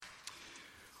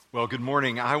Well, good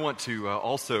morning. I want to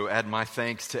also add my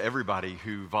thanks to everybody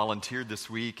who volunteered this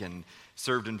week and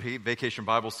served in Vacation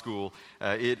Bible School.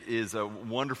 It is a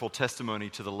wonderful testimony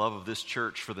to the love of this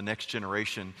church for the next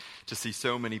generation to see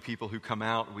so many people who come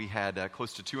out. We had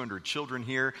close to 200 children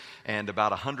here and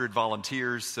about 100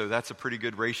 volunteers, so that's a pretty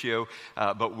good ratio.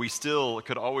 But we still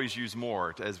could always use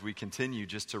more as we continue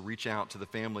just to reach out to the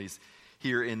families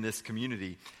here in this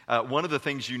community. One of the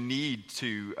things you need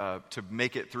to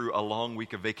make it through a long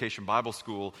week of Vacation Bible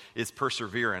School is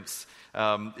perseverance.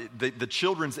 The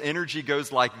children's energy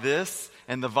goes like this,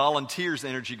 and the volunteers'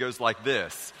 energy goes like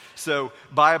this. So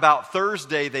by about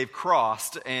Thursday, they've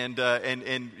crossed, and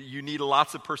you need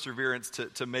lots of perseverance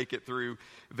to make it through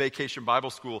Vacation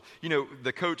Bible School. You know,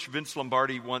 the coach Vince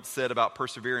Lombardi once said about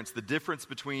perseverance, the difference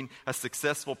between a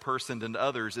successful person and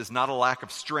others is not a lack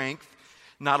of strength,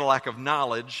 not a lack of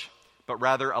knowledge, but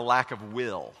rather a lack of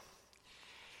will.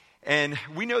 And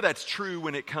we know that's true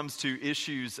when it comes to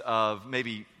issues of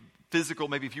maybe physical,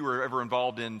 maybe if you were ever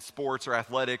involved in sports or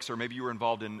athletics, or maybe you were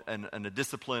involved in a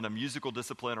discipline, a musical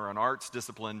discipline or an arts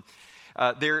discipline.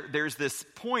 There's this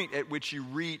point at which you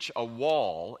reach a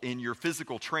wall in your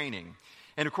physical training.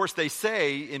 And of course, they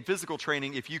say in physical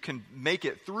training, if you can make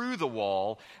it through the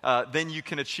wall, then you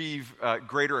can achieve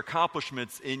greater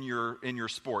accomplishments in your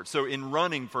sport. So in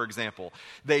running, for example,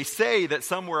 they say that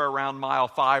somewhere around mile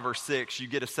 5 or 6, you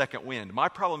get a second wind. My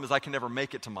problem is I can never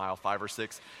make it to mile 5 or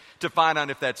 6 to find out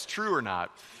if that's true or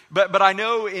not. But I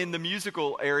know in the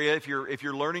musical area, if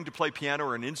you're learning to play piano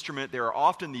or an instrument, there are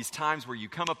often these times where you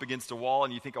come up against a wall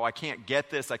and you think, oh, I can't get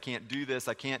this, I can't do this,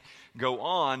 I can't go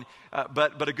on.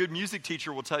 But a good music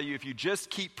teacher will tell you if you just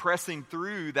keep pressing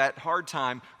through that hard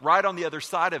time, right on the other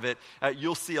side of it,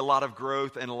 you'll see a lot of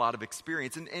growth and a lot of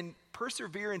experience. And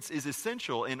perseverance is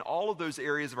essential in all of those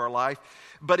areas of our life,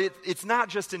 but it's not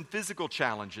just in physical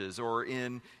challenges or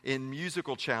in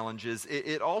musical challenges.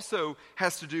 It also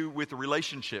has to do with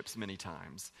relationships many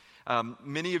times.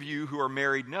 Many of you who are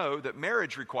married know that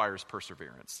marriage requires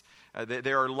perseverance.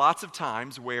 There are lots of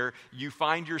times where you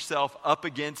find yourself up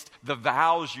against the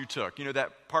vows you took. You know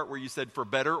that part where you said for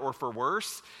better or for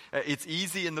worse? It's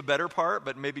easy in the better part,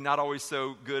 but maybe not always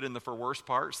so good in the for worse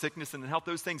part. Sickness and health,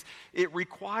 those things. It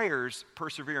requires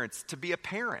perseverance. To be a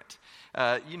parent,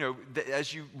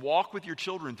 as you walk with your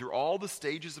children through all the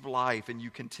stages of life and you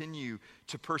continue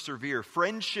to persevere.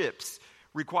 Friendships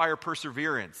require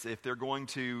perseverance if they're going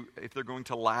to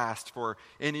last for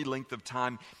any length of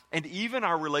time. And even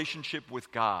our relationship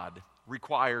with God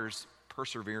requires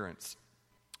perseverance.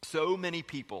 So many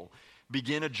people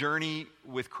begin a journey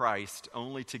with Christ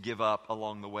only to give up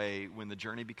along the way when the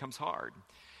journey becomes hard.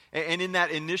 And in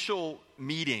that initial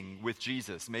meeting with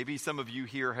Jesus, maybe some of you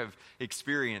here have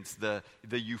experienced the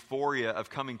euphoria of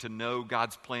coming to know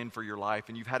God's plan for your life,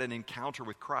 and you've had an encounter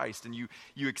with Christ, and you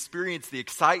experience the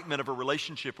excitement of a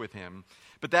relationship with Him.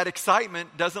 But that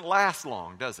excitement doesn't last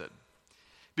long, does it?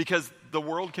 Because the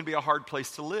world can be a hard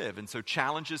place to live, and so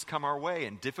challenges come our way,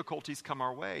 and difficulties come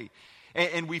our way.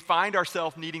 And we find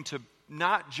ourselves needing to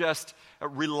not just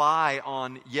rely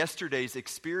on yesterday's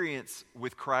experience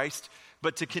with Christ,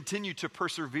 but to continue to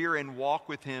persevere and walk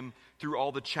with Him through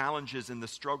all the challenges and the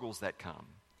struggles that come.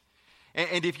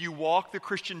 And if you walk the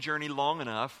Christian journey long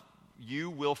enough,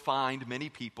 you will find many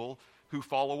people who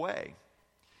fall away.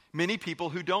 Many people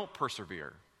who don't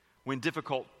persevere when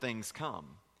difficult things come.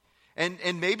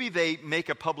 And maybe they make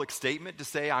a public statement to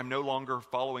say, I'm no longer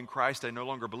following Christ, I no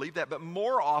longer believe that. But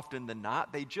more often than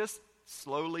not, they just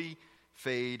slowly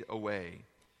fade away.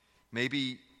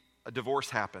 Maybe a divorce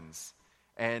happens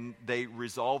and they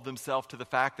resolve themselves to the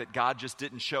fact that God just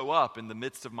didn't show up in the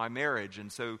midst of my marriage, and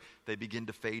so they begin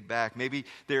to fade back. Maybe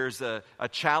there's a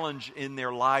challenge in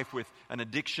their life with an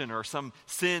addiction or some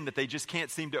sin that they just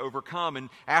can't seem to overcome, and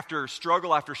after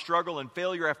struggle and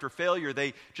failure after failure,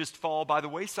 they just fall by the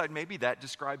wayside. Maybe that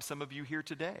describes some of you here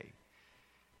today.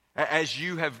 As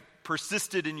you have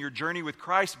persisted in your journey with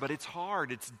Christ, but it's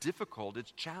hard, it's difficult,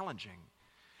 it's challenging.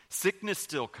 Sickness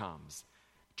still comes.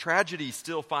 Tragedy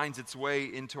still finds its way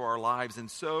into our lives,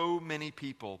 and so many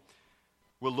people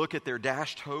will look at their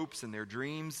dashed hopes and their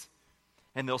dreams,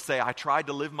 and they'll say, I tried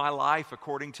to live my life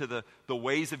according to the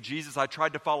ways of Jesus. I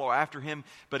tried to follow after Him,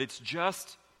 but it's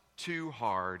just too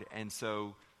hard, and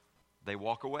so they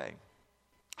walk away.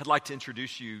 I'd like to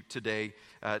introduce you today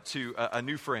to a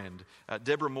new friend.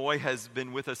 Deborah Moy has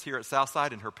been with us here at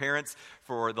Southside and her parents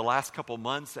for the last couple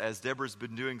months as Deborah's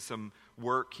been doing some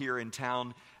work here in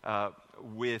town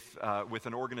with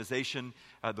an organization,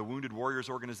 the Wounded Warriors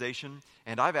organization.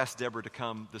 And I've asked Deborah to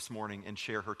come this morning and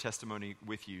share her testimony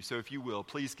with you. So if you will,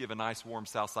 please give a nice warm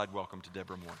Southside welcome to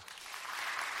Deborah Moy.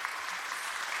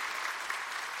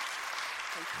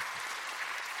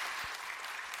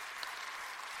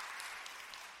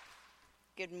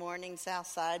 Good morning,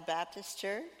 Southside Baptist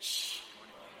Church.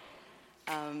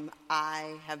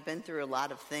 I have been through a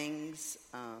lot of things.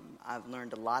 I've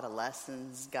learned a lot of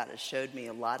lessons. God has showed me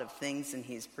a lot of things, and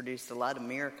He's produced a lot of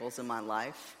miracles in my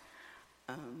life.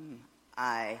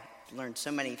 I learned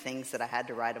so many things that I had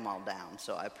to write them all down.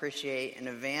 So I appreciate in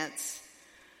advance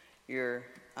your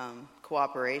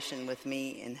cooperation with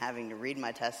me in having to read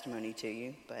my testimony to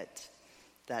you. But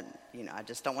that, I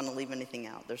just don't want to leave anything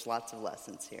out. There's lots of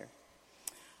lessons here.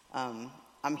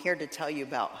 I'm here to tell you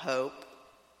about hope,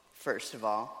 first of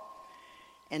all.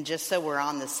 And just so we're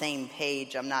on the same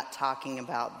page, I'm not talking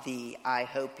about the I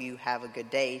hope you have a good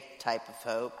day type of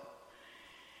hope,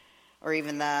 or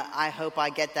even the I hope I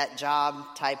get that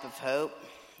job type of hope.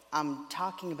 I'm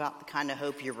talking about the kind of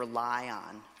hope you rely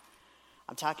on.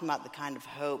 I'm talking about the kind of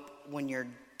hope when you're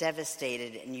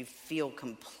devastated and you feel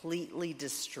completely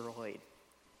destroyed,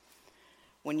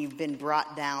 when you've been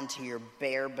brought down to your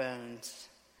bare bones.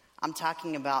 I'm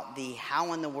talking about the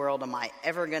how in the world am I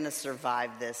ever going to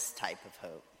survive this type of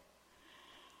hope.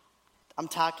 I'm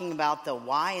talking about the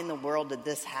why in the world did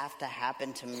this have to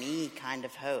happen to me kind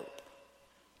of hope.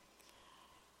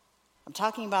 I'm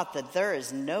talking about that there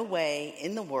is no way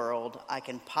in the world I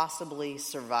can possibly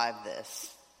survive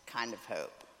this kind of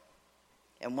hope.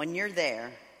 And when you're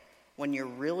there, when you're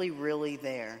really, really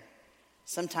there,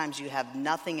 sometimes you have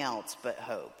nothing else but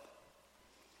hope.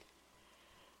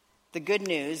 The good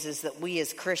news is that we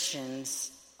as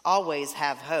Christians always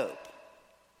have hope.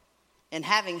 And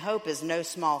having hope is no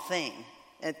small thing,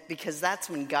 because that's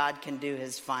when God can do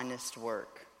His finest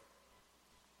work.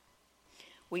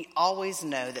 We always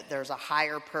know that there's a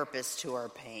higher purpose to our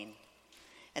pain.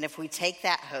 And if we take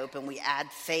that hope and we add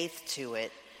faith to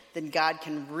it, then God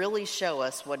can really show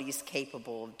us what He's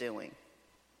capable of doing.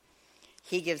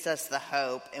 He gives us the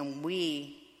hope, and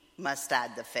we must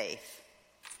add the faith.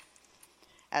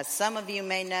 As some of you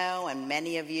may know, and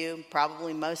many of you,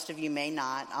 probably most of you may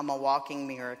not, I'm a walking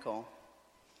miracle.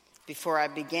 Before I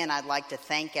begin, I'd like to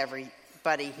thank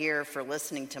everybody here for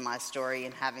listening to my story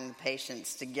and having the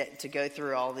patience to go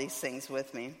through all these things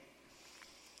with me.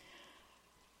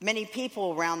 Many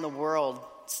people around the world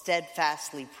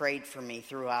steadfastly prayed for me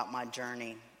throughout my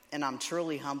journey, and I'm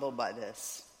truly humbled by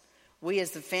this. We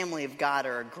as the family of God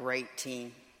are a great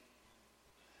team.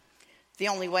 The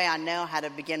only way I know how to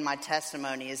begin my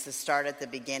testimony is to start at the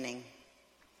beginning.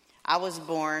 I was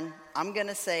born, I'm going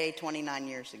to say 29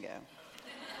 years ago,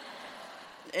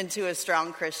 into a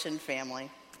strong Christian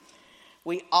family.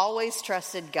 We always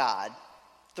trusted God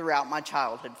throughout my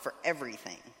childhood for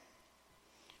everything.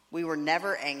 We were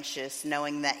never anxious,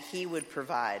 knowing that He would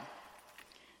provide.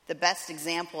 The best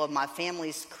example of my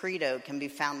family's credo can be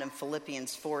found in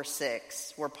Philippians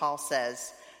 4:6, where Paul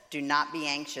says, "Do not be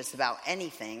anxious about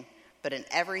anything, but in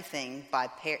everything, by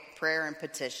prayer and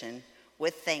petition,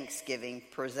 with thanksgiving,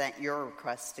 present your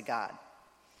requests to God."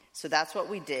 So that's what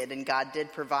we did, and God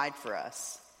did provide for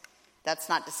us. That's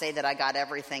not to say that I got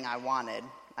everything I wanted.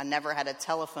 I never had a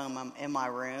telephone in my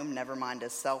room, never mind a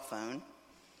cell phone.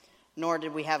 Nor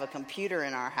did we have a computer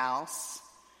in our house.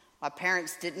 My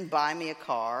parents didn't buy me a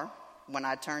car when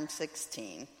I turned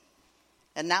 16.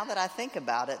 And now that I think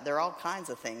about it, there are all kinds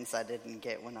of things I didn't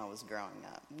get when I was growing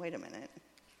up. Wait a minute.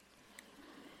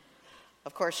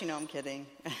 Of course, I'm kidding.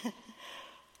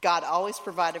 God always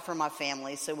provided for my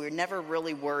family, so we were never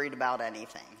really worried about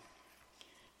anything.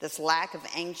 This lack of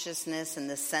anxiousness and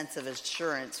this sense of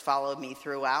assurance followed me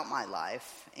throughout my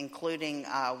life, including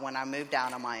when I moved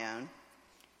out on my own,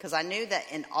 because I knew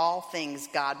that in all things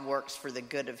God works for the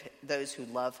good of those who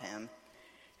love Him,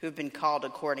 who have been called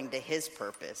according to His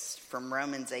purpose, from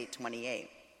Romans 8:28.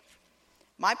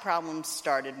 My problems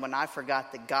started when I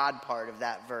forgot the God part of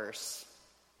that verse.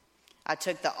 I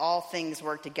took the all things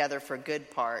work together for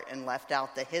good part and left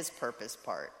out the His purpose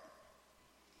part.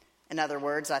 In other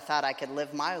words, I thought I could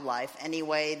live my life any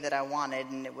way that I wanted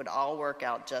and it would all work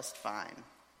out just fine.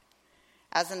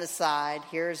 As an aside,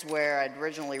 here's where I'd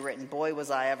originally written, boy, was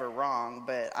I ever wrong,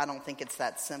 but I don't think it's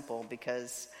that simple,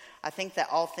 because I think that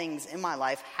all things in my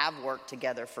life have worked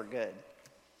together for good.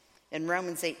 In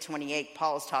Romans 8:28,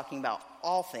 Paul is talking about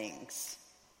all things.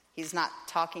 He's not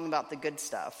talking about the good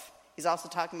stuff. He's also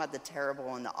talking about the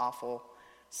terrible and the awful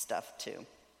stuff too.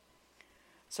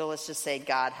 So let's just say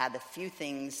God had a few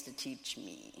things to teach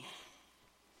me.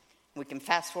 We can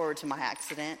fast forward to my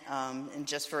accident, and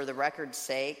just for the record's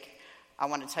sake, I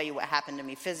want to tell you what happened to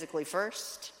me physically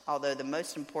first, although the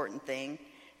most important thing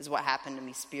is what happened to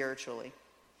me spiritually.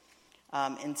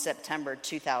 In September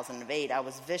 2008, I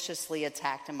was viciously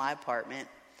attacked in my apartment.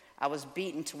 I was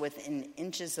beaten to within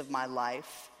inches of my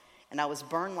life, and I was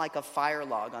burned like a fire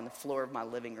log on the floor of my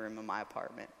living room in my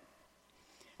apartment.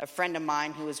 A friend of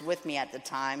mine who was with me at the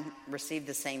time received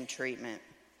the same treatment.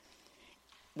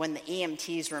 When the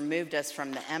EMTs removed us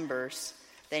from the embers,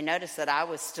 they noticed that I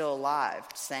was still alive,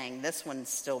 saying, "This one's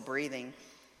still breathing."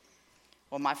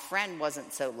 Well, my friend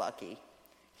wasn't so lucky.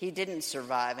 He didn't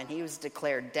survive, and he was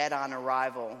declared dead on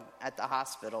arrival at the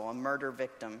hospital, a murder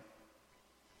victim.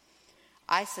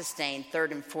 I sustained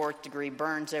 3rd and 4th degree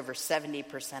burns over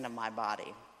 70% of my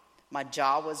body. My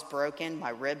jaw was broken, my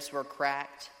ribs were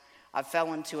cracked. I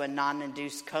fell into a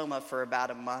non-induced coma for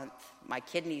about a month. My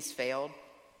kidneys failed.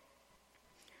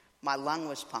 My lung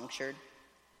was punctured.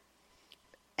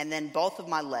 And then both of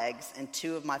my legs and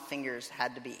 2 of my fingers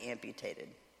had to be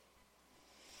amputated.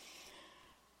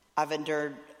 I've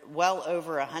endured well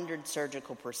over 100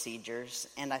 surgical procedures,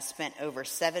 and I spent over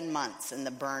 7 months in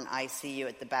the burn ICU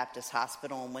at the Baptist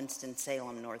Hospital in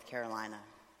Winston-Salem, North Carolina.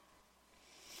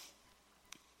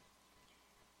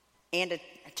 And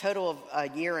a total of a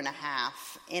year and a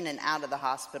half in and out of the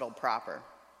hospital proper.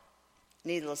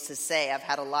 Needless to say, I've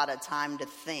had a lot of time to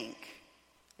think,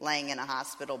 laying in a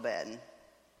hospital bed.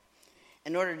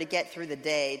 In order to get through the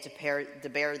day, to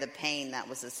bear the pain that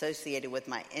was associated with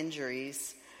my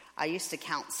injuries, I used to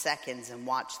count seconds and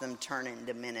watch them turn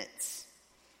into minutes.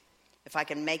 If I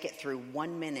could make it through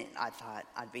 1 minute, I thought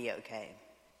I'd be okay.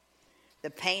 The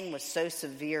pain was so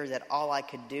severe that all I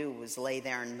could do was lay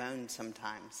there and moan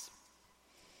sometimes.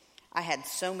 I had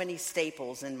so many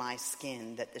staples in my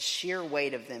skin that the sheer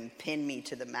weight of them pinned me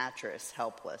to the mattress,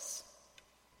 helpless.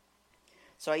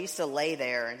 So I used to lay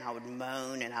there and I would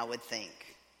moan and I would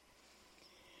think.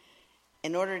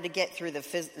 In order to get through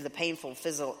the painful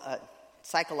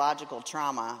psychological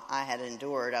trauma I had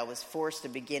endured, I was forced to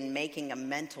begin making a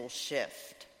mental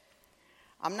shift.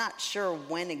 I'm not sure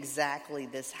when exactly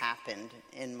this happened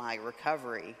in my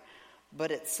recovery,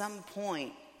 but at some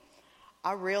point,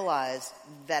 I realized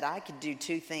that I could do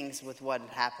 2 things with what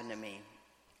had happened to me.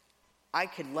 I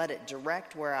could let it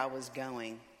direct where I was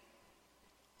going,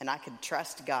 and I could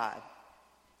trust God,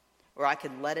 or I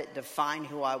could let it define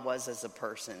who I was as a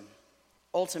person,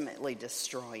 ultimately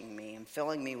destroying me and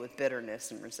filling me with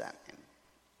bitterness and resentment.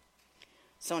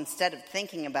 So instead of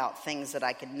thinking about things that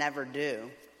I could never do,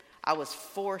 I was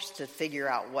forced to figure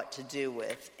out what to do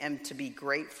with and to be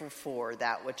grateful for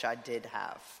that which I did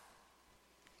have.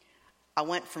 I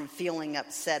went from feeling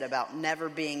upset about never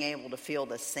being able to feel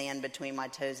the sand between my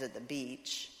toes at the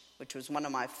beach, which was one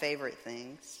of my favorite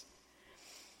things,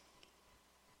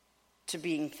 to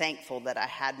being thankful that I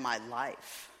had my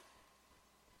life.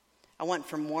 I went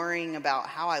from worrying about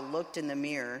how I looked in the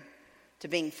mirror to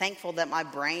being thankful that my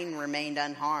brain remained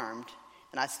unharmed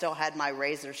and I still had my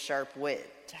razor-sharp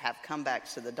wit to have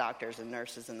comebacks to the doctors and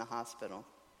nurses in the hospital.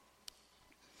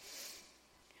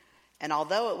 And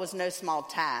although it was no small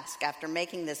task, after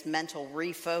making this mental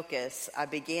refocus, I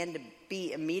began to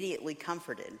be immediately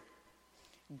comforted.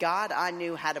 God, I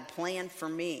knew, had a plan for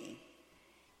me,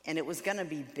 and it was going to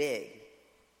be big.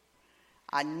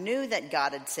 I knew that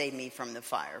God had saved me from the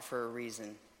fire for a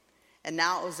reason, and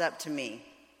now it was up to me.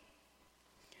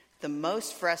 The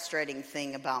most frustrating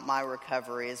thing about my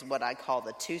recovery is what I call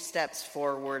the 2 steps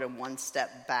forward and 1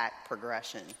 step back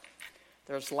progression.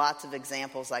 There's lots of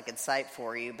examples I could cite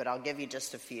for you, but I'll give you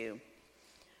just a few.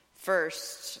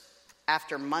 First,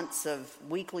 after months of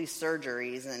weekly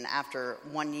surgeries and after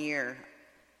 1 year,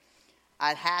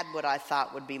 I'd had what I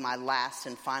thought would be my last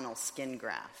and final skin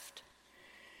graft.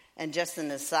 And just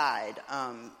an aside,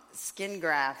 skin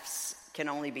grafts can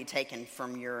only be taken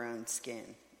from your own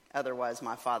skin. Otherwise,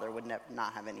 my father would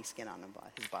not have any skin on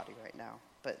his body right now.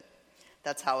 But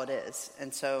that's how it is.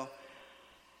 And so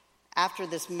after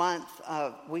this month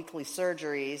of weekly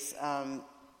surgeries,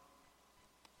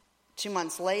 2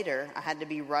 months later, I had to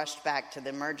be rushed back to the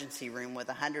emergency room with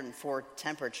 104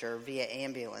 temperature via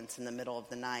ambulance in the middle of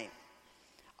the night.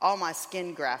 All my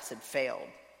skin grafts had failed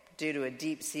due to a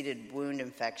deep-seated wound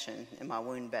infection in my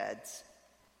wound beds.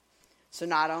 So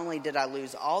not only did I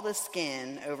lose all the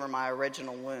skin over my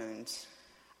original wounds,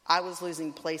 I was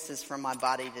losing places from my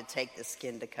body to take the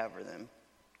skin to cover them.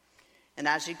 And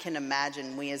as you can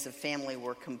imagine, we as a family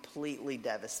were completely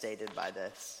devastated by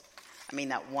this. I mean,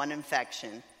 that one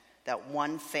infection, that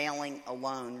one failing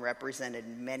alone represented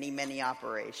many, many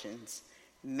operations,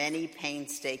 many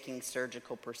painstaking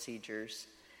surgical procedures,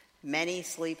 many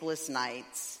sleepless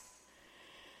nights,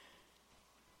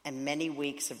 and many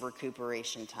weeks of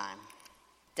recuperation time.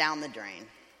 Down the drain.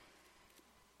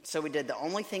 So we did the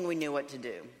only thing we knew what to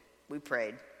do. We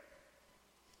prayed.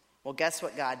 Well, guess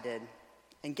what God did?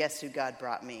 And guess who God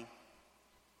brought me?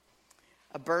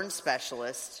 A burn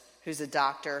specialist who's a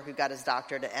doctor who got his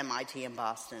doctorate at MIT in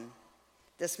Boston.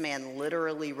 This man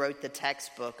literally wrote the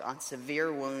textbook on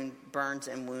severe burns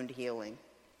and wound healing.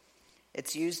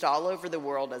 It's used all over the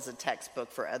world as a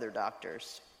textbook for other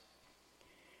doctors.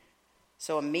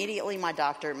 So immediately my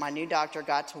new doctor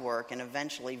got to work, and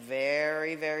eventually,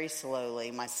 very, very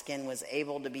slowly, my skin was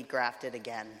able to be grafted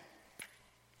again.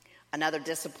 Another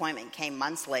disappointment came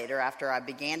months later after I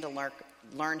began to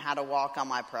learn how to walk on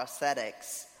my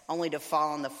prosthetics, only to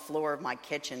fall on the floor of my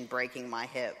kitchen, breaking my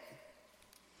hip.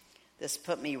 This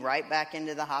put me right back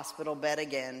into the hospital bed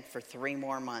again for 3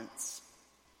 more months.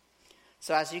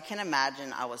 So as you can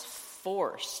imagine, I was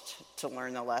forced to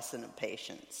learn the lesson of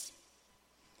patience.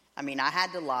 I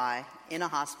had to lie in a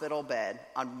hospital bed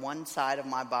on one side of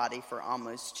my body for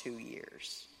almost 2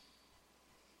 years.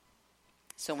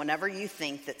 So whenever you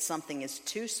think that something is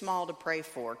too small to pray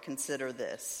for, consider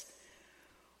this.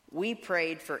 We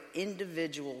prayed for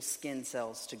individual skin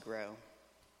cells to grow.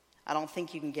 I don't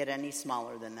think you can get any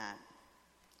smaller than that.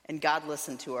 And God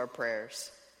listened to our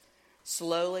prayers.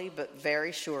 Slowly but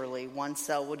very surely, one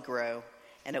cell would grow,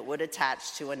 and it would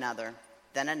attach to another,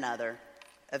 then another,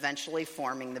 eventually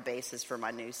forming the basis for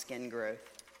my new skin growth.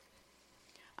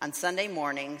 On Sunday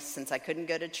mornings, since I couldn't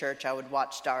go to church, I would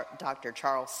watch Dr.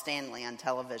 Charles Stanley on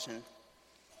television.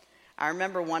 I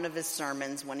remember one of his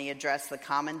sermons when he addressed the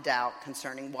common doubt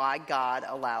concerning why God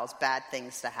allows bad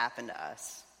things to happen to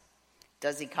us.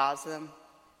 Does he cause them?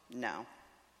 No.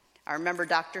 I remember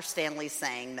Dr. Stanley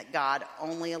saying that God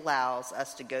only allows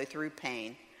us to go through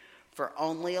pain for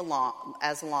only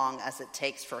as long as it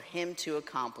takes for him to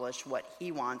accomplish what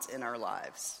he wants in our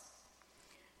lives.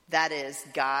 That is,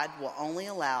 God will only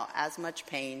allow as much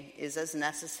pain as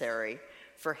necessary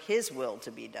for his will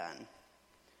to be done.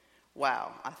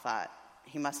 Wow, I thought,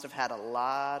 he must have had a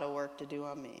lot of work to do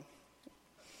on me.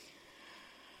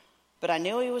 But I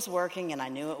knew he was working, and I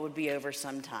knew it would be over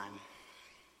sometime.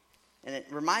 And it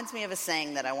reminds me of a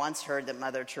saying that I once heard that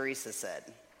Mother Teresa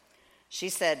said. She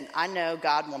said, "I know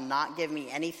God will not give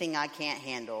me anything I can't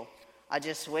handle. I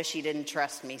just wish he didn't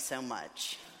trust me so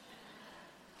much."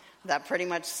 That pretty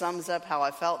much sums up how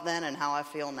I felt then and how I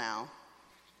feel now.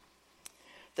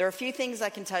 There are a few things I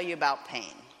can tell you about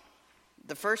pain.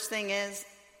 The first thing is,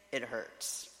 it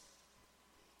hurts.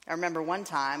 I remember one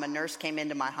time a nurse came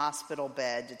into my hospital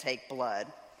bed to take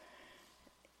blood,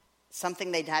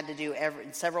 something they'd had to do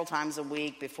several times a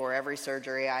week before every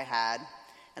surgery I had.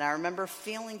 And I remember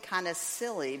feeling kind of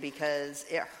silly because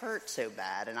it hurt so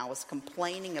bad, and I was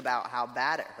complaining about how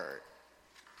bad it hurt.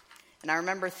 And I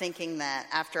remember thinking that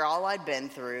after all I'd been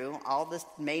through, all the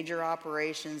major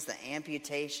operations, the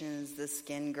amputations, the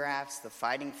skin grafts, the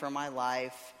fighting for my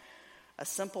life, a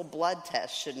simple blood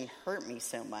test shouldn't hurt me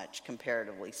so much,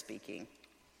 comparatively speaking.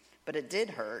 But it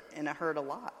did hurt, and it hurt a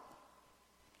lot.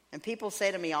 And people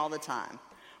say to me all the time,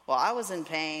 "Well, I was in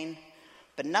pain,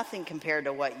 but nothing compared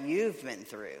to what you've been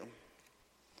through."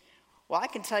 Well, I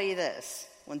can tell you this.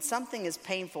 When something is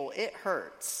painful, it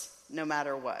hurts no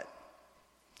matter what.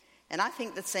 And I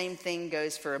think the same thing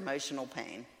goes for emotional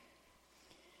pain.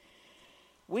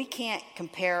 We can't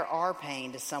compare our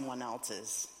pain to someone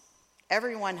else's.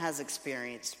 Everyone has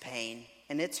experienced pain,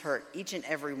 and it's hurt each and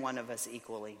every one of us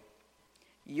equally.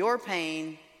 Your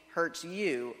pain hurts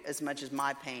you as much as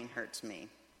my pain hurts me.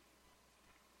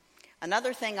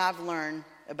 Another thing I've learned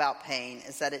about pain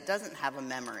is that it doesn't have a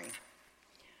memory.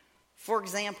 For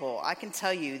example, I can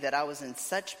tell you that I was in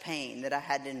such pain that I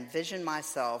had to envision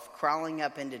myself crawling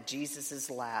up into Jesus'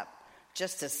 lap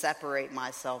just to separate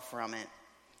myself from it.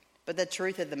 But the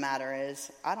truth of the matter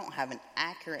is, I don't have an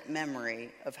accurate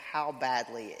memory of how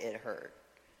badly it hurt.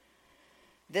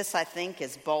 This, I think,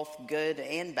 is both good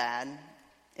and bad.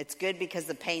 It's good because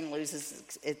the pain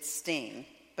loses its sting,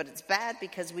 but it's bad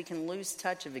because we can lose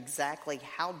touch of exactly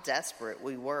how desperate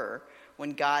we were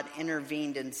when God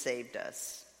intervened and saved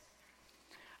us.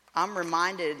 I'm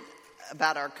reminded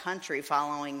about our country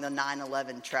following the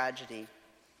 9/11 tragedy.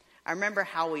 I remember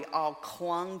how we all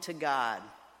clung to God.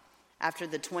 After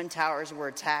the Twin Towers were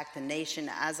attacked, the nation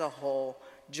as a whole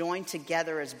joined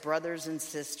together as brothers and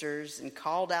sisters and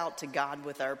called out to God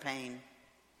with our pain.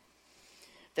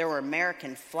 There were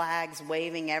American flags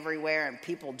waving everywhere, and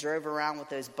people drove around with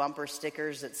those bumper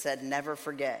stickers that said, "Never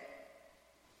forget."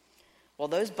 Well,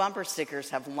 those bumper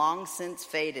stickers have long since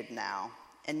faded now,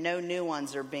 and no new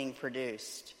ones are being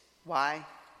produced. Why?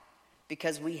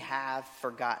 Because we have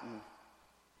forgotten.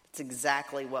 It's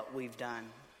exactly what we've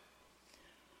done.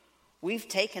 We've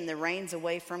taken the reins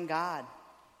away from God.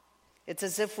 It's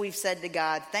as if we've said to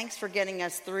God, "Thanks for getting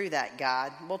us through that,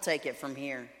 God. We'll take it from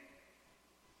here."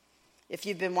 If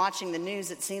you've been watching the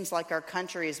news, it seems like our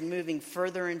country is moving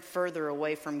further and further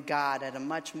away from God at a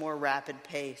much more rapid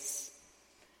pace.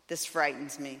 This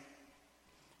frightens me.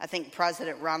 I think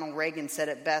President Ronald Reagan said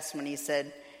it best when he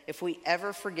said, "If we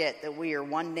ever forget that we are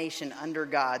one nation under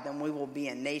God, then we will be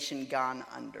a nation gone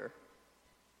under."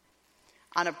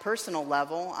 On a personal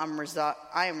level, I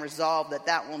am resolved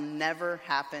that will never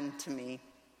happen to me.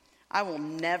 I will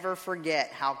never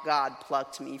forget how God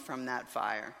plucked me from that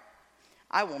fire.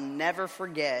 I will never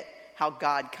forget how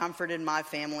God comforted my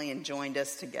family and joined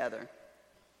us together.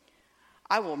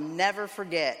 I will never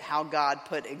forget how God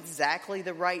put exactly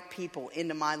the right people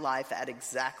into my life at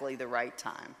exactly the right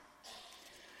time.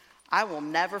 I will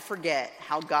never forget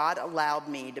how God allowed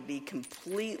me to be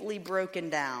completely broken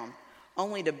down,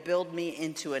 only to build me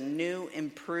into a new,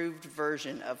 improved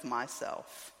version of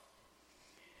myself.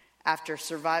 After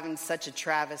surviving such a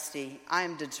travesty, I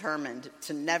am determined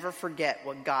to never forget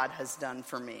what God has done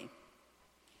for me.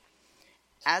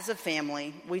 As a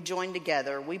family, we joined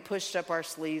together, we pushed up our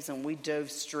sleeves, and we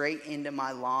dove straight into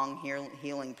my long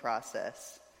healing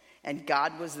process. And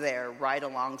God was there right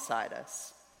alongside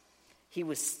us. He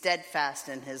was steadfast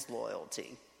in his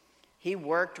loyalty. He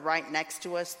worked right next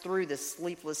to us through the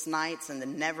sleepless nights and the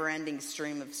never-ending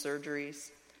stream of surgeries.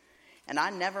 And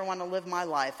I never want to live my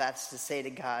life as to say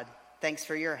to God, "Thanks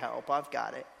for your help, I've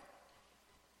got it."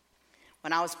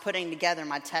 When I was putting together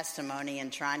my testimony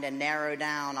and trying to narrow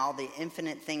down all the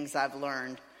infinite things I've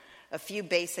learned, a few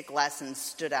basic lessons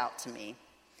stood out to me.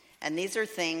 And these are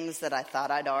things that I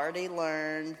thought I'd already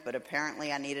learned, but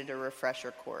apparently I needed a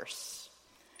refresher course.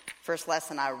 First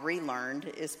lesson I relearned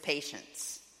is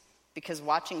patience. Because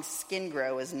watching skin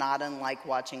grow is not unlike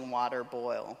watching water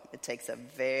boil. It takes a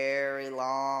very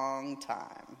long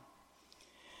time.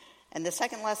 And the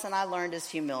second lesson I learned is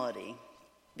humility.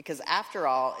 Because after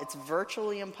all, it's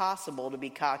virtually impossible to be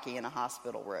cocky in a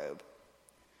hospital robe.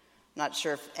 Not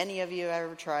sure if any of you have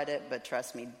ever tried it, but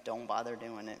trust me, don't bother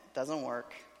doing it. It doesn't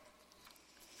work.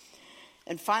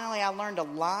 And finally, I learned a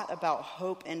lot about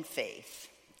hope and faith.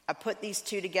 I put these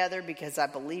two together because I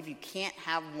believe you can't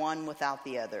have one without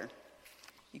the other.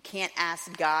 You can't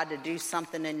ask God to do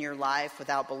something in your life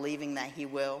without believing that he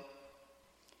will.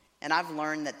 And I've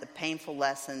learned that the painful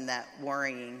lesson that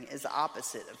worrying is the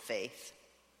opposite of faith.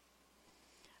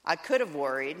 I could have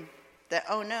worried that,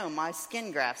 oh no, my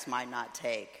skin grafts might not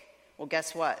take. Well,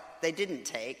 guess what? They didn't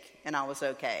take, and I was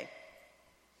okay.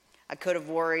 I could have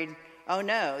worried, oh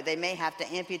no, they may have to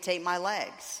amputate my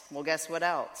legs. Well, guess what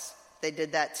else? They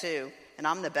did that too, and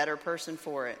I'm the better person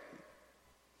for it.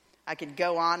 I could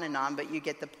go on, but you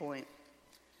get the point.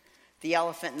 The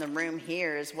elephant in the room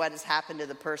here is what has happened to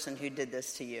the person who did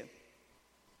this to you.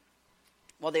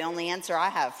 Well, the only answer I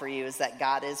have for you is that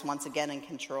God is once again in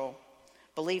control.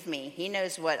 Believe me, he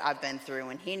knows what I've been through,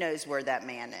 and he knows where that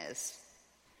man is.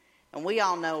 And we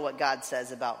all know what God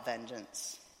says about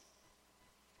vengeance.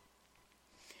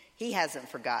 He hasn't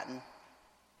forgotten.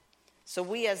 So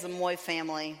we as the Moy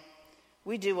family,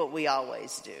 we do what we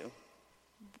always do.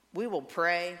 We will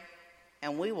pray,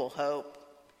 and we will hope,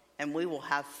 and we will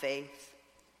have faith,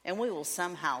 and we will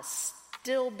somehow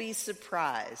still be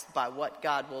surprised by what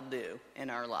God will do in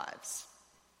our lives.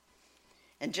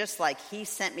 And just like he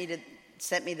sent me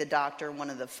the doctor, one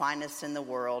of the finest in the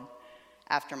world,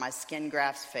 after my skin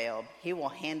grafts failed, he will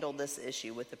handle this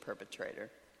issue with the perpetrator.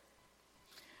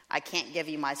 I can't give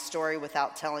you my story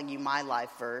without telling you my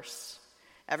life verse.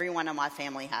 Everyone in my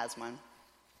family has one.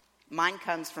 Mine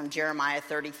comes from Jeremiah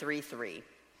 33:3.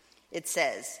 It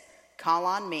says, "Call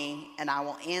on me, and I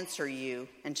will answer you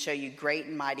and show you great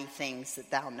and mighty things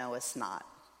that thou knowest not."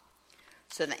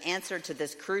 So the answer to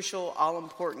this crucial,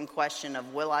 all-important question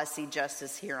of will I see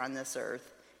justice here on this earth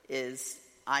is,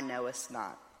 I knowest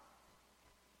not.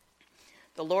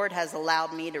 The Lord has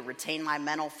allowed me to retain my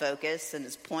mental focus and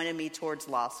has pointed me towards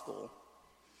law school.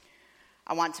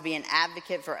 I want to be an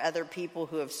advocate for other people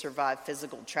who have survived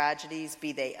physical tragedies,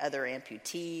 be they other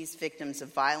amputees, victims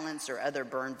of violence, or other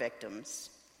burn victims.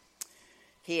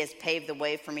 He has paved the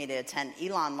way for me to attend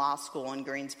Elon Law School in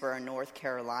Greensboro, North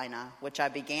Carolina, which I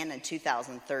began in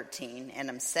 2013 and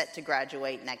am set to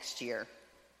graduate next year.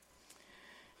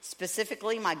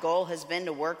 Specifically, my goal has been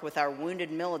to work with our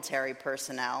wounded military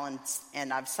personnel,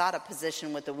 and I've sought a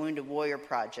position with the Wounded Warrior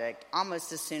Project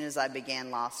almost as soon as I began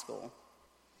law school.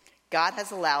 God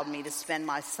has allowed me to spend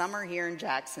my summer here in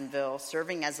Jacksonville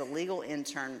serving as a legal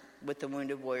intern with the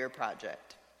Wounded Warrior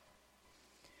Project.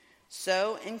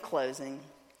 So, in closing,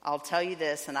 I'll tell you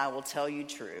this and I will tell you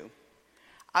true.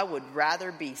 I would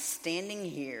rather be standing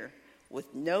here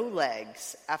with no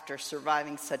legs after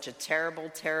surviving such a terrible,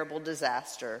 terrible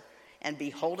disaster and be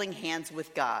holding hands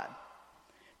with God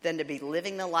than to be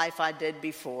living the life I did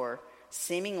before,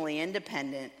 seemingly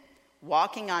independent,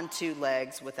 walking on two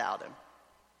legs without him.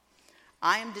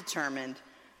 I am determined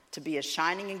to be a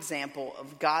shining example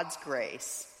of God's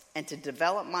grace and to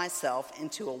develop myself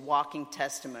into a walking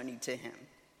testimony to him.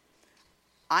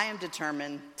 I am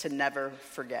determined to never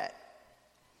forget.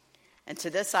 And to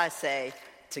this I say,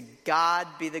 to God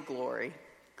be the glory,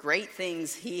 great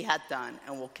things he hath done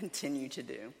and will continue to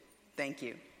do. Thank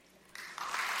you.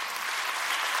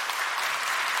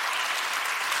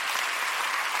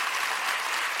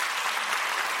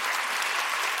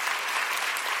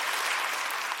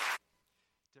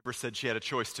 Deborah said she had a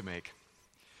choice to make.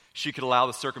 She could allow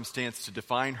the circumstance to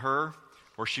define her,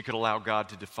 or she could allow God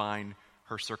to define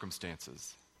her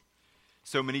circumstances.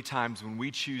 So many times when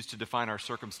we choose to define our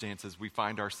circumstances, we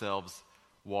find ourselves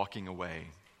walking away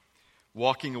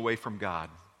from God.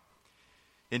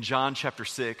 In John chapter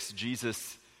 6,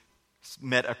 Jesus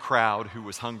met a crowd who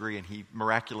was hungry, and he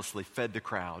miraculously fed the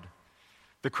crowd.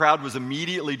 The crowd was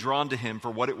immediately drawn to him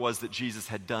for what it was that Jesus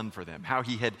had done for them, how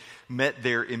he had met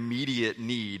their immediate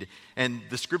need. And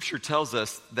the scripture tells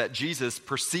us that Jesus,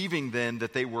 perceiving then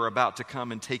that they were about to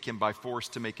come and take him by force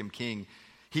to make him king,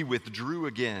 he withdrew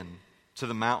again to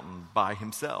the mountain by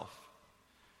himself.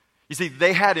 You see,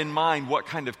 they had in mind what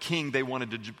kind of king they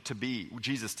wanted to be,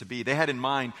 Jesus to be. They had in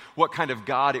mind what kind of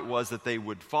God it was that they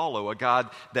would follow, a God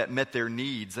that met their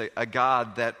needs, a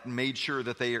God that made sure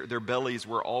that their bellies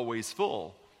were always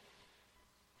full.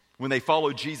 When they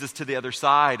followed Jesus to the other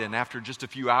side and after just a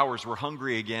few hours were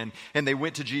hungry again, and they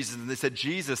went to Jesus and they said,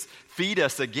 Jesus, feed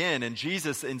us again. And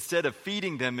Jesus, instead of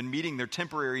feeding them and meeting their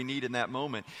temporary need in that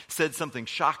moment, said something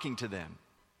shocking to them.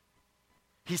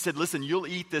 He said, listen, you'll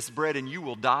eat this bread and you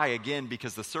will die again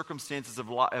because the circumstances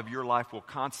of your life will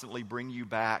constantly bring you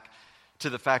back to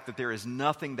the fact that there is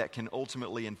nothing that can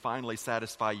ultimately and finally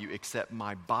satisfy you except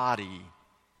my body.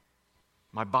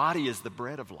 My body is the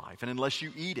bread of life, and unless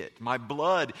you eat it, my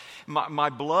blood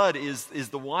is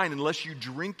the wine. Unless you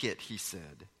drink it, he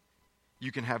said,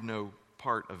 you can have no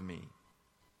part of me.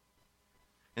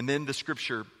 And then the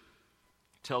scripture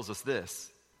tells us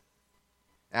this.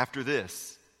 After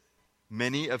this,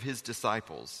 many of his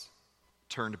disciples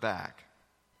turned back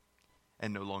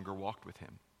and no longer walked with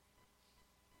him.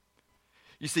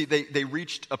 You see, they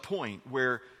reached a point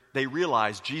where they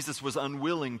realized Jesus was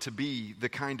unwilling to be the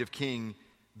kind of king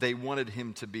they wanted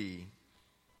him to be,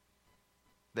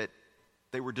 that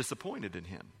they were disappointed in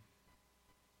him.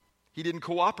 He didn't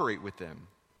cooperate with them.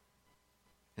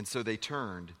 And so they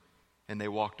turned and they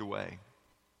walked away.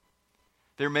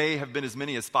 There may have been as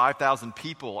many as 5,000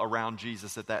 people around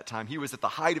Jesus at that time. He was at the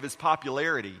height of his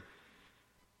popularity.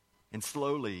 And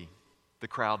slowly, the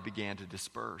crowd began to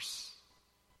disperse.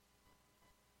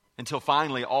 Until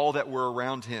finally, all that were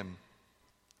around him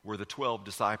were the 12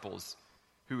 disciples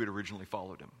who had originally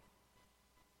followed him.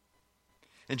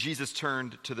 And Jesus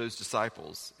turned to those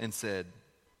disciples and said,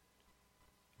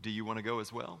 do you want to go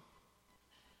as well?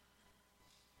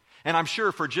 And I'm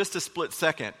sure for just a split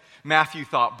second, Matthew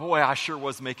thought, boy, I sure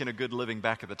was making a good living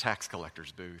back at the tax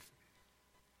collector's booth.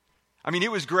 I mean,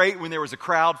 it was great when there was a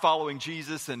crowd following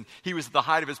Jesus and he was at the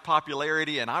height of his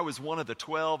popularity and I was one of the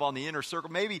 12 on the inner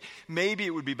circle. Maybe it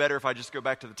would be better if I just go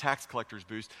back to the tax collector's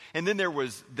booth. And then there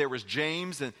was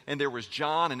James and there was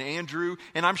John and Andrew.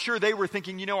 And I'm sure they were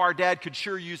thinking, our dad could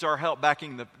sure use our help back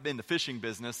in the fishing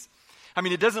business. I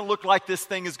mean, it doesn't look like this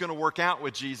thing is going to work out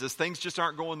with Jesus. Things just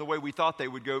aren't going the way we thought they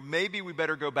would go. Maybe we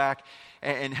better go back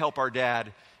and help our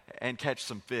dad and catch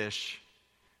some fish.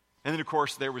 And then, of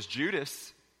course, there was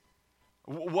Judas.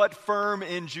 What firm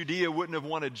in Judea wouldn't have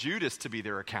wanted Judas to be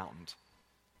their accountant?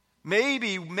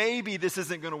 Maybe this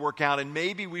isn't going to work out and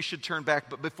maybe we should turn back.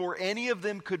 But before any of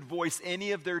them could voice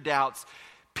any of their doubts,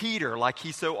 Peter, like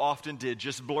he so often did,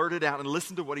 just blurted out and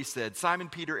listen to what he said. Simon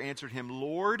Peter answered him,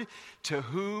 Lord, to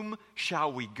whom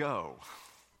shall we go?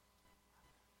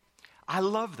 I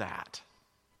love that.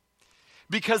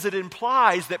 Because it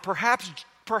implies that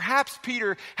perhaps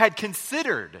Peter had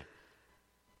considered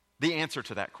the answer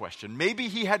to that question. Maybe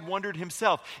he had wondered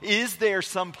himself, is there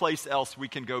someplace else we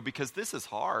can go? Because this is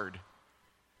hard.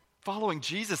 Following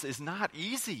Jesus is not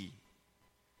easy.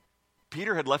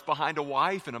 Peter had left behind a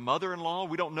wife and a mother-in-law.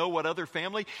 We don't know what other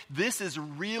family. This is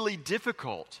really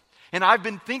difficult. And I've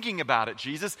been thinking about it,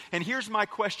 Jesus. And here's my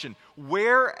question.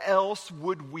 Where else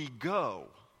would we go?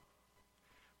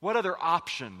 What other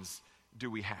options do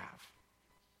we have?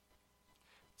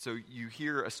 So you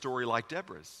hear a story like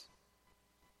Deborah's.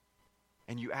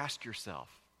 And you ask yourself,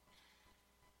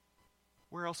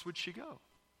 where else would she go?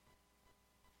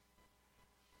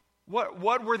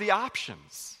 What were the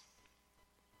options?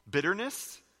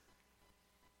 Bitterness?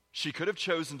 She could have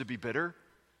chosen to be bitter.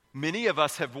 Many of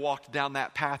us have walked down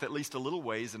that path at least a little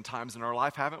ways in times in our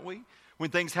life, haven't we? When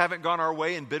things haven't gone our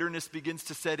way and bitterness begins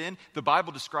to set in, the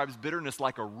Bible describes bitterness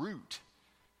like a root.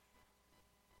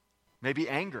 Maybe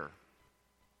anger.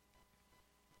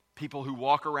 People who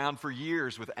walk around for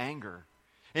years with anger.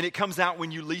 And it comes out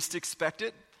when you least expect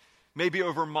it, maybe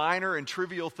over minor and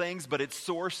trivial things, but its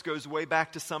source goes way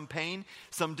back to some pain,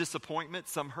 some disappointment,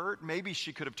 some hurt. Maybe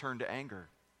she could have turned to anger.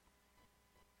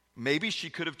 Maybe she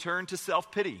could have turned to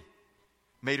self-pity,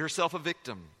 made herself a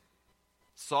victim,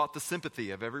 sought the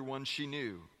sympathy of everyone she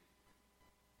knew.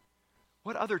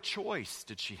 What other choice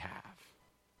did she have?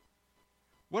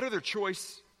 What other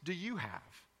choice do you have?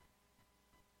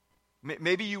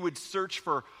 Maybe you would search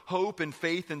for hope and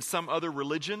faith in some other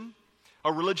religion,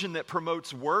 a religion that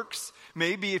promotes works.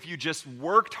 Maybe if you just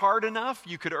worked hard enough,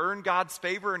 you could earn God's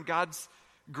favor and God's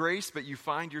grace, but you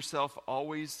find yourself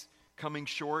always coming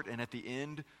short and at the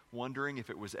end wondering if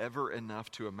it was ever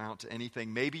enough to amount to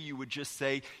anything. Maybe you would just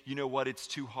say, you know what, it's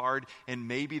too hard, and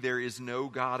maybe there is no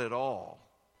God at all,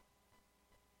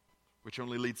 which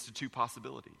only leads to two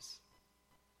possibilities.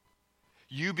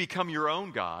 You become your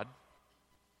own God,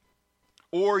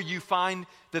 or you find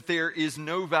that there is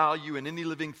no value in any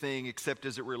living thing except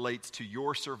as it relates to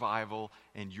your survival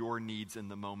and your needs in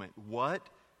the moment. What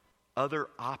other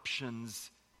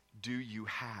options do you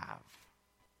have?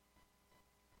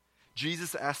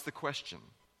 Jesus asked the question,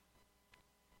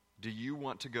 do you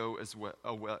want to go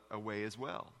away as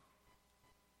well?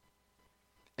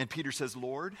 And Peter says,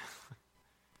 Lord,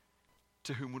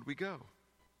 to whom would we go?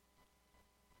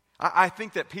 I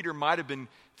think that Peter might have been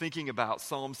thinking about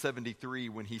Psalm 73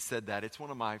 when he said that. It's one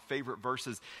of my favorite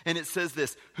verses. And it says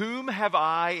this, whom have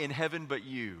I in heaven but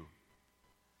you?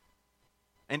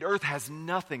 And earth has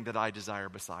nothing that I desire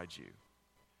besides you.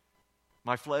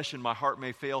 My flesh and my heart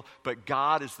may fail, but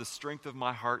God is the strength of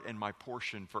my heart and my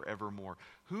portion forevermore.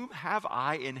 Whom have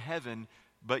I in heaven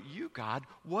but you, God?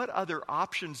 What other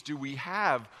options do we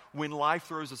have when life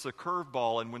throws us a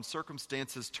curveball and when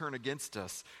circumstances turn against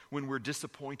us, when we're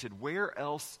disappointed? Where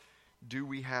else do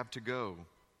we have to go?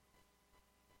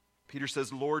 Peter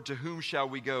says, Lord, to whom shall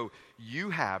we go? You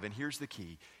have, and here's the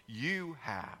key, you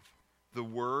have the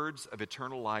words of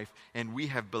eternal life, and we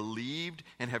have believed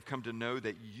and have come to know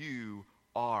that you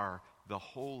are the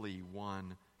Holy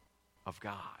One of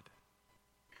God.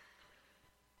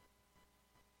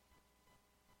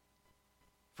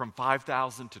 From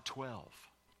 5,000 to 12.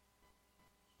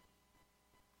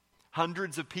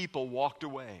 Hundreds of people walked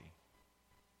away.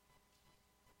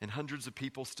 And hundreds of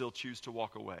people still choose to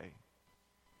walk away.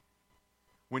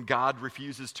 When God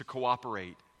refuses to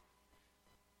cooperate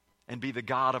and be the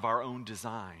God of our own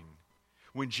design.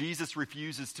 When Jesus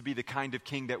refuses to be the kind of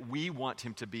king that we want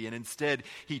him to be, and instead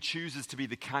he chooses to be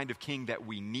the kind of king that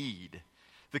we need.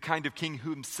 The kind of king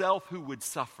himself who would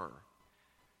suffer.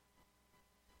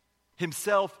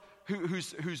 Himself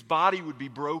whose body would be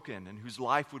broken and whose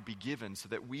life would be given so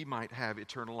that we might have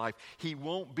eternal life. He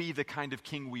won't be the kind of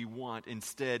king we want.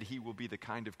 Instead, he will be the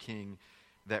kind of king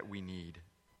that we need.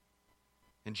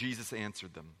 And Jesus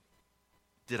answered them,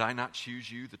 did I not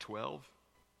choose you, the 12?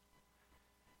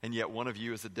 And yet one of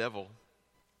you is a devil.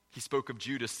 He spoke of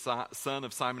Judas, son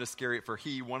of Simon Iscariot, for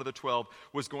he, one of the 12,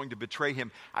 was going to betray him.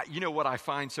 You know what I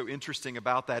find so interesting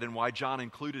about that and why John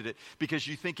included it? Because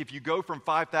you think if you go from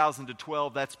 5,000 to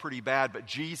 12, that's pretty bad. But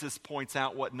Jesus points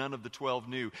out what none of the 12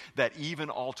 knew, that even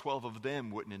all 12 of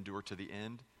them wouldn't endure to the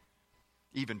end.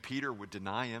 Even Peter would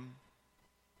deny him.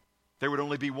 There would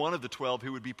only be one of the 12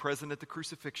 who would be present at the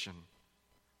crucifixion.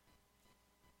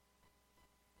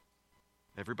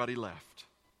 Everybody left.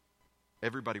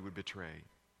 Everybody would betray.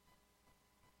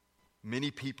 Many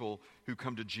people who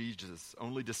come to Jesus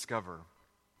only discover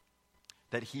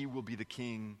that he will be the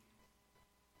king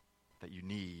that you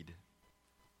need,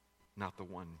 not the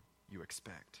one you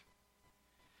expect.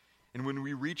 And when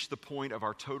we reach the point of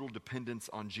our total dependence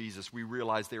on Jesus, we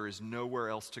realize there is nowhere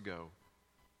else to go.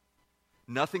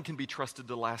 Nothing can be trusted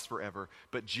to last forever,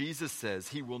 but Jesus says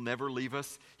he will never leave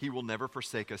us, he will never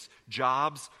forsake us.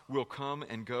 Jobs will come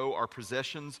and go, our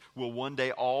possessions will one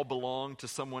day all belong to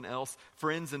someone else.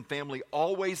 Friends and family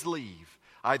always leave,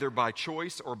 either by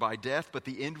choice or by death, but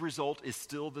the end result is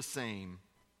still the same.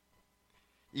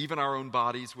 Even our own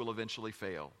bodies will eventually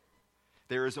fail.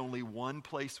 There is only one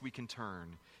place we can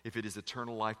turn if it is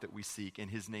eternal life that we seek, and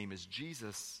his name is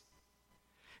Jesus.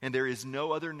 And there is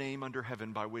no other name under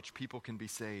heaven by which people can be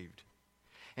saved.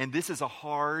 And this is a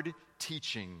hard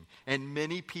teaching, and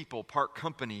many people part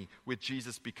company with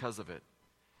Jesus because of it,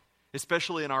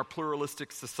 especially in our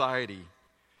pluralistic society,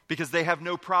 because they have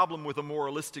no problem with a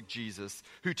moralistic Jesus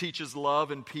who teaches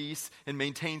love and peace and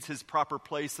maintains his proper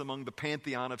place among the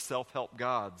pantheon of self-help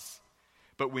gods.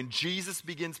 But when Jesus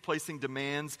begins placing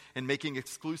demands and making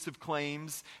exclusive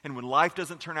claims, and when life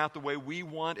doesn't turn out the way we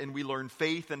want and we learn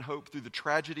faith and hope through the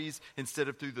tragedies instead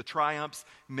of through the triumphs,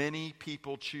 many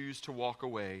people choose to walk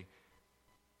away.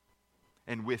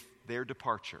 And with their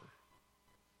departure,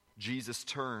 Jesus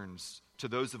turns to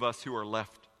those of us who are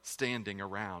left standing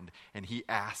around, and he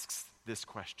asks this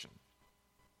question.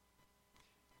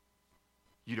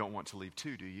 You don't want to leave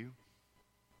too, do you?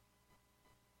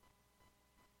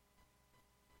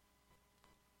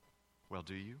 Well,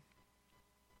 do you?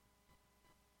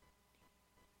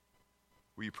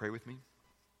 Will you pray with me?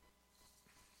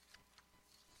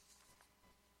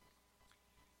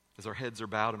 As our heads are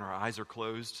bowed and our eyes are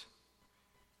closed,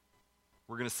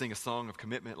 we're going to sing a song of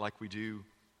commitment like we do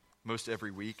most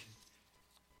every week.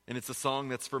 And it's a song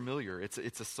that's familiar. It's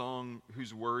a song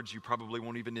whose words you probably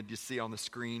won't even need to see on the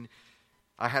screen.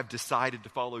 I have decided to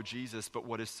follow Jesus, but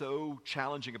what is so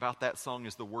challenging about that song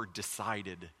is the word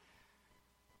decided.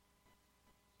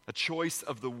 A choice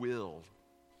of the will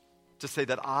to say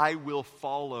that I will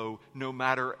follow no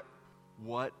matter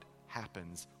what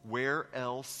happens. Where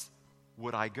else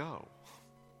would I go?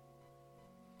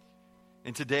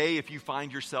 And today, if you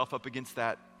find yourself up against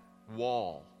that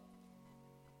wall,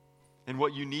 and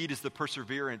what you need is the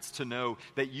perseverance to know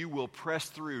that you will press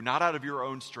through, not out of your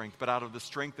own strength, but out of the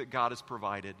strength that God has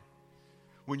provided.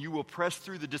 When you will press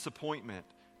through the disappointment,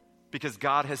 because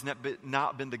God has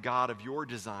not been the God of your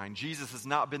design. Jesus has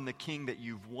not been the king that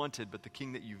you've wanted, but the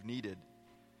king that you've needed.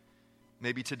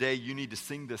 Maybe today you need to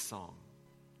sing this song.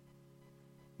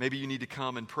 Maybe you need to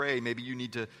come and pray. Maybe you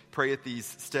need to pray at these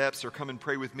steps, or come and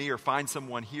pray with me, or find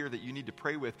someone here that you need to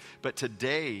pray with. But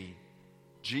today,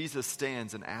 Jesus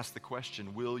stands and asks the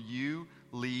question, will you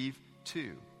leave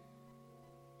too?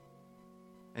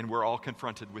 And we're all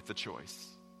confronted with the choice.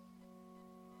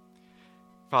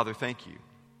 Father, thank you.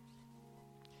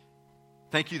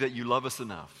 Thank you that you love us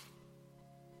enough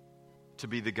to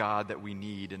be the God that we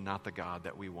need and not the God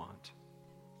that we want.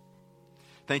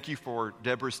 Thank you for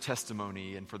Deborah's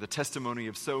testimony and for the testimony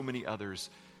of so many others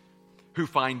who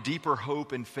find deeper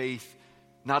hope and faith,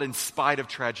 not in spite of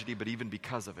tragedy, but even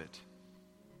because of it.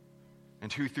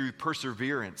 And who through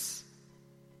perseverance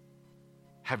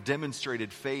have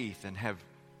demonstrated faith and have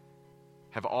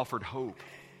offered hope.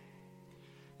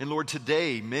 And Lord,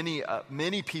 today,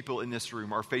 many people in this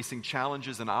room are facing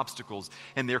challenges and obstacles,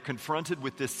 and they're confronted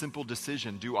with this simple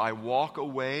decision. Do I walk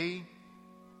away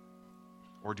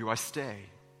or do I stay?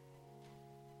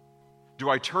 Do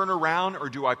I turn around or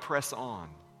do I press on?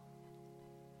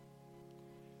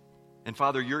 And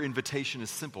Father, your invitation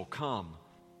is simple. Come,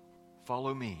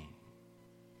 follow me.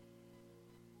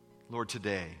 Lord,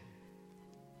 today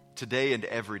and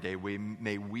every day,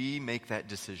 may we make that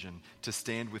decision to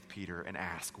stand with Peter and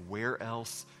ask, where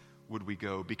else would we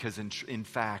go? Because in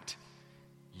fact,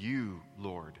 you,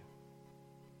 Lord,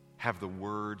 have the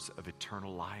words of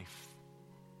eternal life.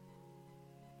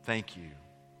 Thank you.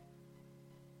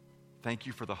 Thank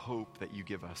you for the hope that you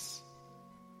give us.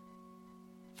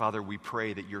 Father, we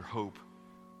pray that your hope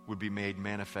would be made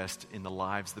manifest in the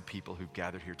lives of the people who've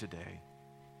gathered here today,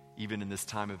 even in this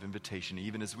time of invitation,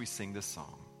 even as we sing this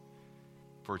song.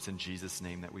 For it's in Jesus'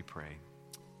 name that we pray.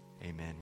 Amen.